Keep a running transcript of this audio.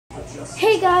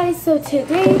Hey guys, so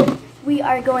today we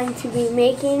are going to be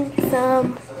making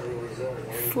some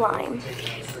slime.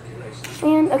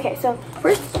 And okay, so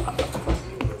first,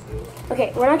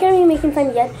 okay, we're not going to be making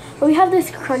slime yet, but we have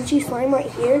this crunchy slime right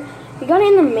here. We got it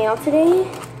in the mail today,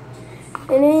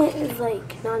 and it is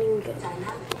like not even good.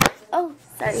 Oh,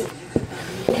 sorry.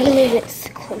 I'm going to move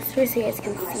it closer so you guys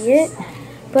can see it,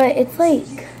 but it's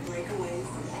like,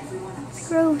 it's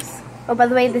gross. Oh, by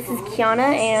the way, this is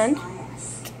Kiana and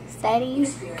Steady.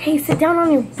 Okay, sit down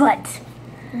on your butt.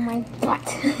 My butt.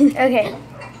 Okay.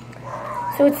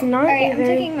 So it's not I'm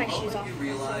taking my shoes off.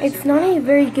 It's not a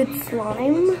very good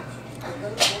slime,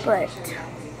 but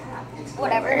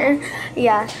whatever.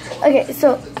 Yeah. Okay,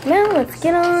 so now let's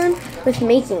get on with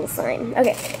making slime.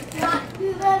 Okay.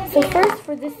 So first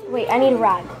for this, wait, I need a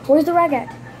rag. Where's the rag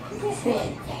at?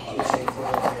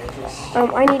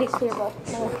 I need a clear bowl.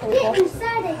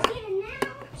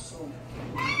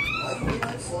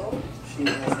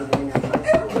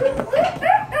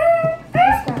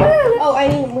 Oh, I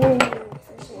need more.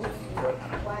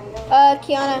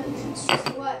 Kiana.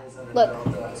 What? Look.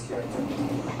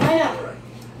 I know.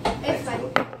 It's fine.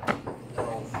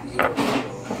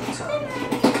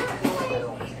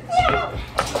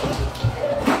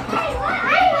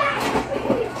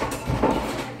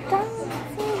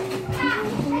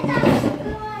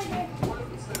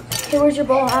 Okay, where's your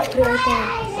bowl? Out to right there.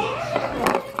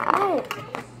 No.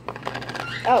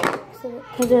 Oh,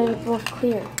 because they're both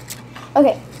clear.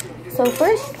 Okay, so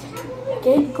first,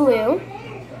 get glue.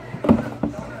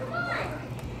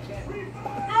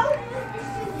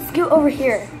 Scoot over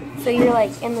here so you're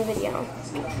like in the video.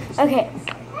 Okay.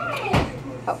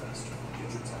 Oh.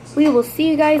 We will see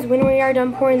you guys when we are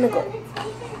done pouring the glue.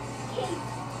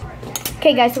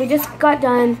 Okay guys, so we just got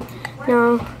done.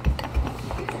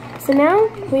 So now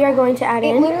we are going to add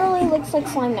in. It literally looks like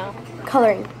slime now.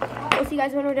 Coloring. We'll see you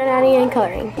guys when we're done adding in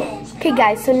coloring. Okay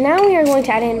guys, so now we are going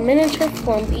to add in miniature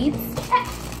foam beads.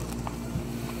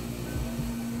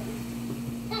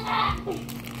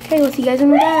 Okay, we'll see you guys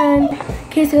when we're done.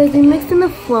 Okay, so guys, we mixed in the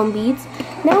foam beads.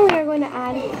 Now we are going to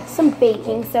add some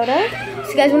baking soda.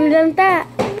 See you guys when we're done with that.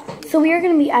 So we are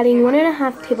going to be adding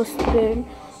 1.5 tablespoons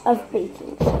of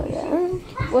baking soda.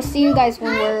 We'll see you guys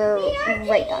when we're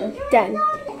right done. Done.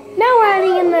 Now we're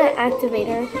adding in the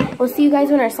activator. We'll see you guys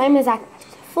when our slime is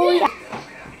fully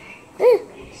activated.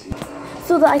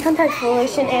 So the eye contact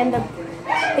solution and the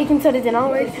baking soda did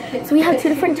not work. So we have two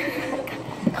different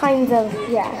kinds of,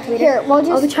 activator. Here,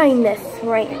 I'll be trying this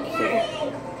right here.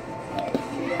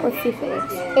 Let's see if it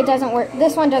works. It doesn't work.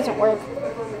 This one doesn't work.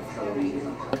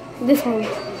 This one.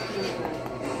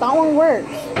 That one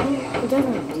works. It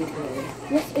doesn't.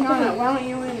 Yes, it No, doesn't. why don't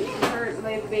you insert the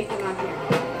baking on here?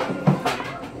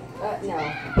 No.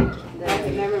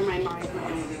 Never mind mine.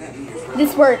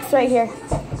 This works right here.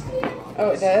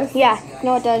 Oh, it does? Yeah.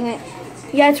 No, it doesn't.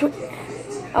 Yeah, it's.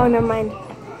 Oh, never mind.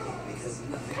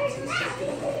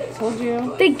 Told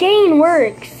you. The gain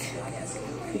works.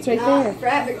 It's right there.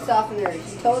 Fabric softener.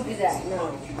 She told you that.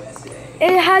 No.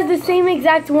 It has the same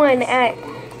exact one at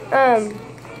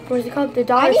what is it called? The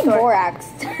dollar I need store. borax.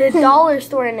 The dollar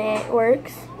store, and it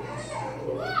works.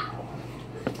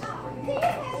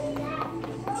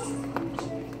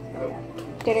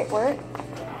 Did it work?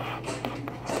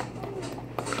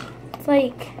 It's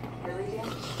like.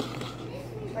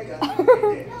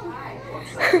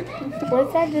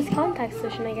 What's that? Just contact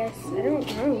solution, I guess. I don't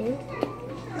know.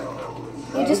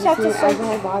 You just have to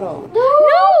alcohol bottle.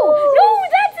 No,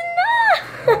 that's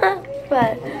enough.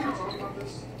 But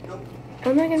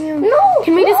I'm not gonna be able. No.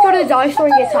 Can we just go to the dollar store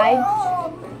and get Tide?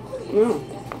 No.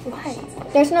 Why?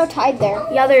 There's no Tide there.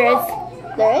 Yeah, there is.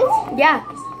 There is? Yeah.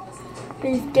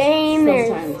 There's Gain. There's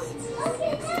Sometimes.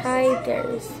 Tide.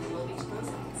 There's.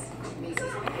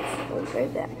 Oh,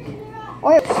 right back.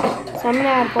 Or So I'm gonna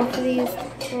add both of these,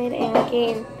 Tide and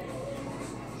Gain.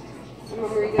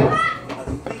 Remember you go.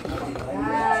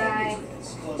 Bye.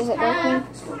 is it working?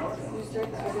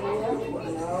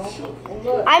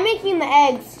 No. I'm making the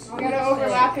eggs. You gotta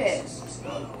overlap it.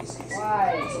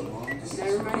 Why?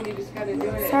 Never mind, you just gotta do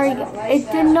it. Sorry, I don't like it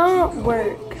that. did not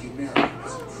work.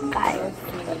 Guys,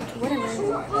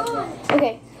 whatever.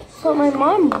 Okay, so my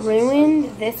mom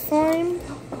ruined this slime.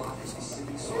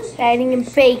 Adding in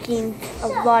baking, a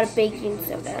lot of baking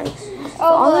soda. So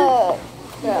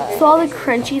all the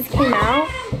crunchies came out.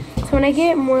 So when I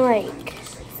get more like,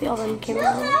 see, all of them came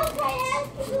out.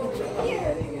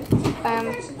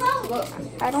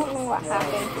 I don't know what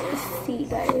happened. Let's see,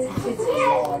 guys.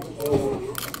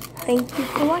 Thank you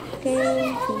for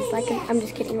watching. Please like and I'm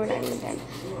just kidding, we're not even done.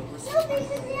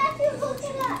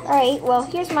 Alright, well,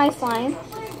 here's my slime.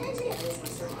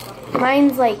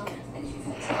 Mine's like,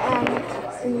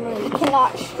 and You like.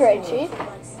 cannot stretch it.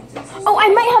 Oh, I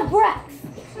might have breath.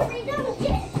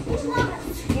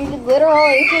 You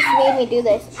literally just made me do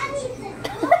this.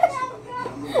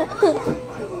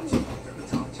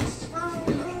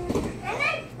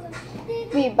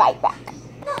 Be right back.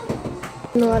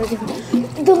 A lot of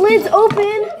different. The lid's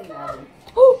open.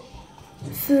 Oh.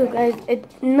 So guys,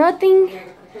 nothing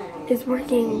is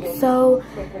working. So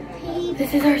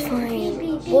this is our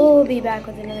slime. We'll be back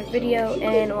with another video,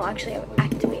 and we'll actually have an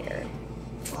activator.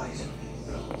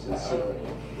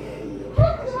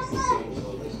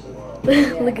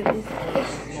 Look at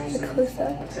this. The close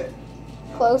up.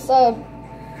 Close up.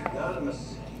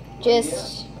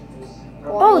 Just.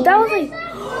 Oh, that was like.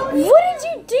 What did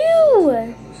you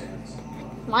do?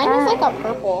 Mine is like a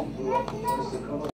purple.